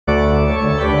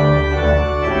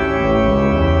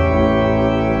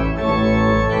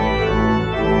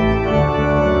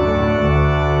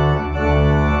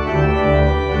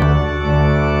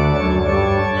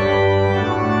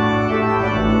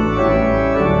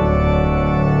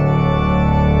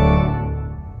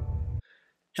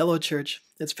Hello, church.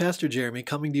 It's Pastor Jeremy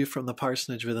coming to you from the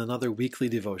parsonage with another weekly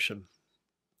devotion.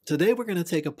 Today we're going to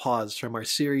take a pause from our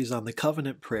series on the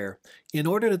covenant prayer in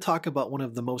order to talk about one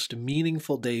of the most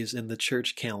meaningful days in the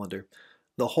church calendar,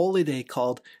 the holy day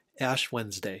called Ash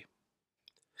Wednesday.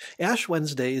 Ash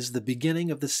Wednesday is the beginning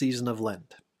of the season of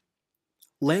Lent.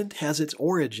 Lent has its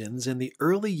origins in the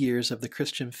early years of the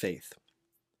Christian faith.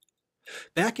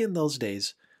 Back in those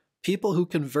days, people who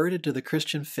converted to the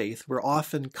Christian faith were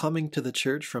often coming to the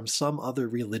church from some other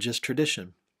religious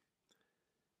tradition.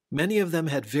 Many of them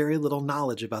had very little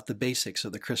knowledge about the basics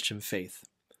of the Christian faith.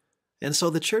 And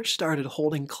so the church started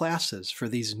holding classes for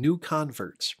these new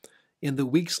converts in the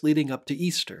weeks leading up to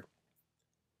Easter.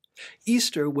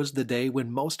 Easter was the day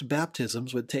when most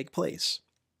baptisms would take place.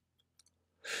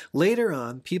 Later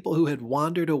on, people who had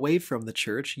wandered away from the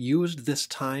church used this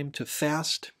time to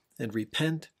fast and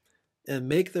repent and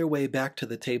make their way back to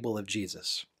the table of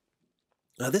Jesus.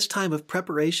 Now, this time of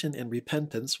preparation and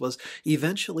repentance was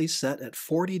eventually set at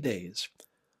 40 days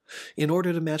in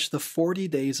order to match the 40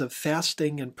 days of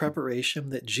fasting and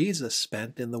preparation that Jesus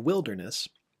spent in the wilderness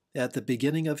at the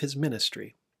beginning of his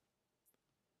ministry.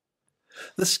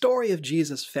 The story of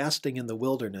Jesus fasting in the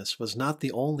wilderness was not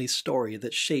the only story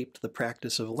that shaped the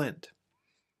practice of Lent.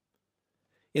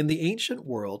 In the ancient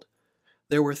world,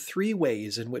 there were three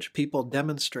ways in which people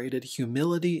demonstrated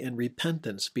humility and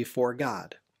repentance before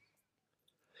God.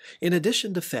 In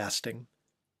addition to fasting,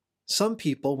 some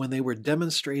people, when they were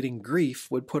demonstrating grief,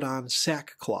 would put on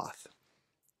sackcloth.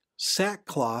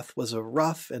 Sackcloth was a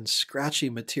rough and scratchy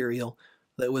material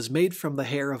that was made from the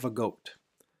hair of a goat.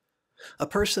 A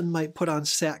person might put on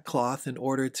sackcloth in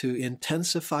order to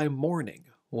intensify mourning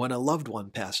when a loved one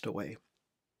passed away.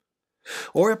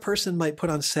 Or a person might put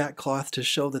on sackcloth to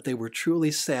show that they were truly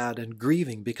sad and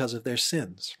grieving because of their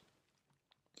sins.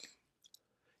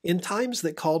 In times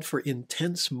that called for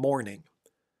intense mourning,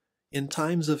 in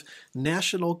times of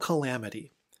national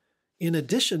calamity, in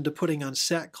addition to putting on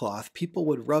sackcloth, people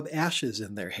would rub ashes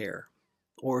in their hair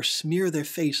or smear their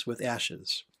face with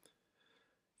ashes.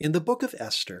 In the book of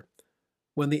Esther,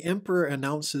 when the emperor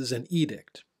announces an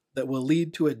edict that will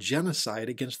lead to a genocide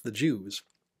against the Jews,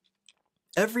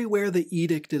 everywhere the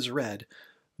edict is read,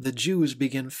 the Jews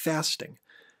begin fasting,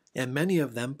 and many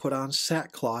of them put on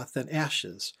sackcloth and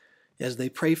ashes as they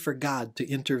pray for God to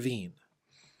intervene.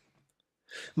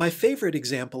 My favorite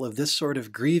example of this sort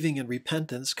of grieving and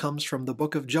repentance comes from the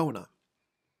book of Jonah.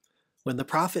 When the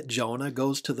prophet Jonah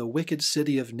goes to the wicked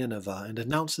city of Nineveh and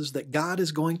announces that God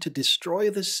is going to destroy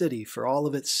the city for all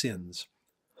of its sins,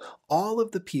 all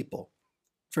of the people,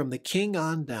 from the king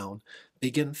on down,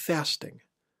 begin fasting,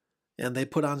 and they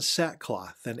put on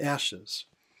sackcloth and ashes.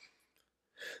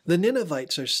 The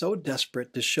Ninevites are so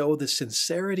desperate to show the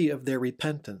sincerity of their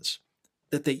repentance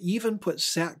that they even put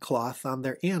sackcloth on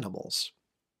their animals.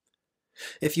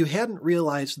 If you hadn't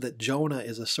realized that Jonah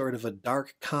is a sort of a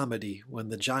dark comedy when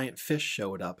the giant fish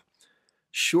showed up,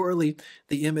 surely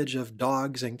the image of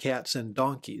dogs and cats and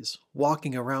donkeys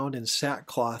walking around in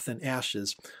sackcloth and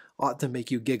ashes ought to make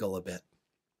you giggle a bit.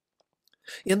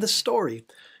 In the story,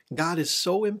 God is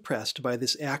so impressed by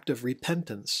this act of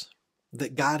repentance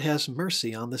that God has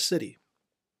mercy on the city.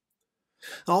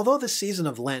 Although the season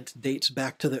of Lent dates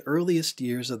back to the earliest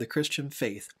years of the Christian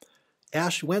faith,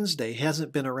 Ash Wednesday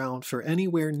hasn't been around for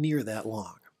anywhere near that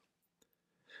long.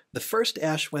 The first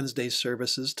Ash Wednesday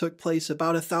services took place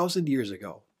about 1,000 years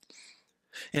ago,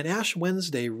 and Ash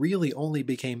Wednesday really only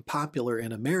became popular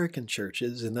in American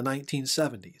churches in the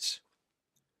 1970s.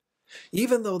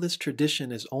 Even though this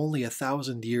tradition is only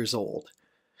 1,000 years old,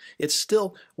 it's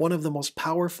still one of the most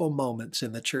powerful moments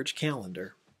in the church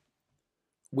calendar.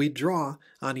 We draw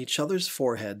on each other's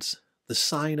foreheads the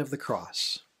sign of the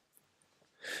cross.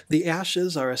 The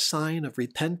ashes are a sign of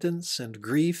repentance and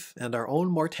grief and our own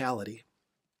mortality.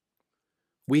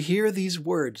 We hear these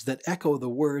words that echo the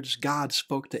words God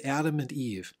spoke to Adam and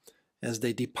Eve as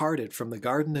they departed from the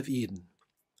Garden of Eden.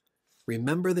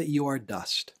 Remember that you are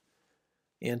dust,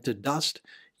 and to dust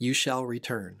you shall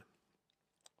return.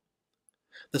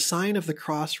 The sign of the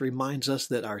cross reminds us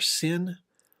that our sin,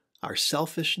 our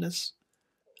selfishness,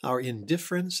 our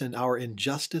indifference, and our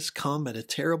injustice come at a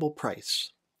terrible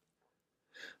price.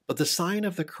 But the sign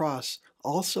of the cross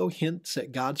also hints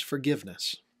at God's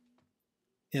forgiveness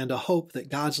and a hope that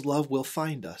God's love will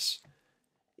find us,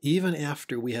 even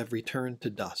after we have returned to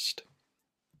dust.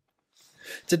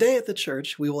 Today at the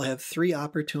church, we will have 3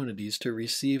 opportunities to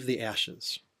receive the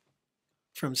ashes.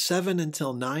 From 7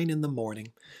 until 9 in the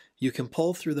morning, you can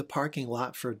pull through the parking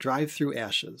lot for drive-through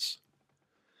ashes.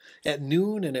 At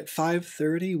noon and at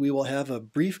 5:30, we will have a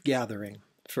brief gathering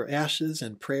for ashes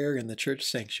and prayer in the church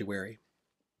sanctuary.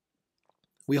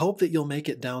 We hope that you'll make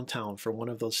it downtown for one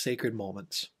of those sacred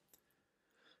moments.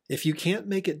 If you can't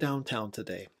make it downtown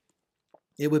today,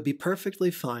 it would be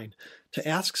perfectly fine to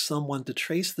ask someone to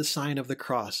trace the sign of the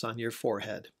cross on your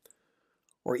forehead,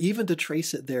 or even to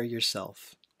trace it there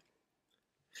yourself.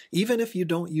 Even if you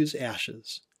don't use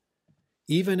ashes,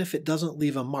 even if it doesn't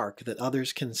leave a mark that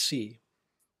others can see,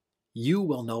 you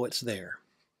will know it's there,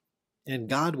 and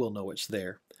God will know it's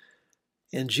there.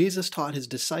 And Jesus taught his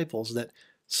disciples that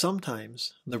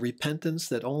sometimes the repentance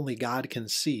that only God can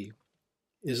see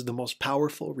is the most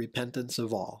powerful repentance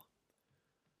of all.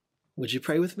 Would you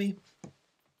pray with me?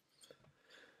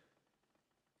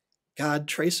 God,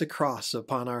 trace a cross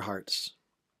upon our hearts.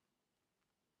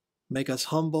 Make us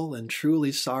humble and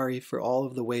truly sorry for all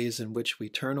of the ways in which we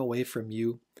turn away from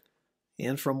you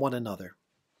and from one another.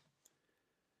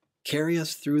 Carry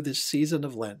us through this season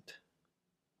of Lent,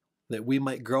 that we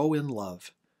might grow in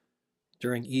love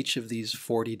during each of these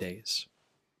 40 days.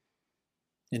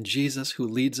 In Jesus, who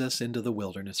leads us into the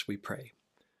wilderness, we pray.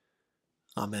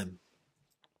 Amen.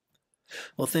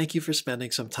 Well, thank you for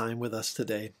spending some time with us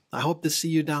today. I hope to see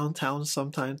you downtown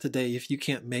sometime today. If you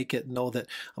can't make it, know that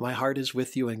my heart is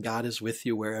with you and God is with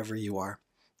you wherever you are.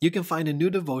 You can find a new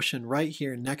devotion right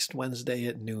here next Wednesday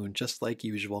at noon, just like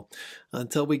usual.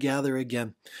 Until we gather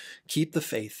again, keep the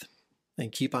faith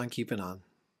and keep on keeping on.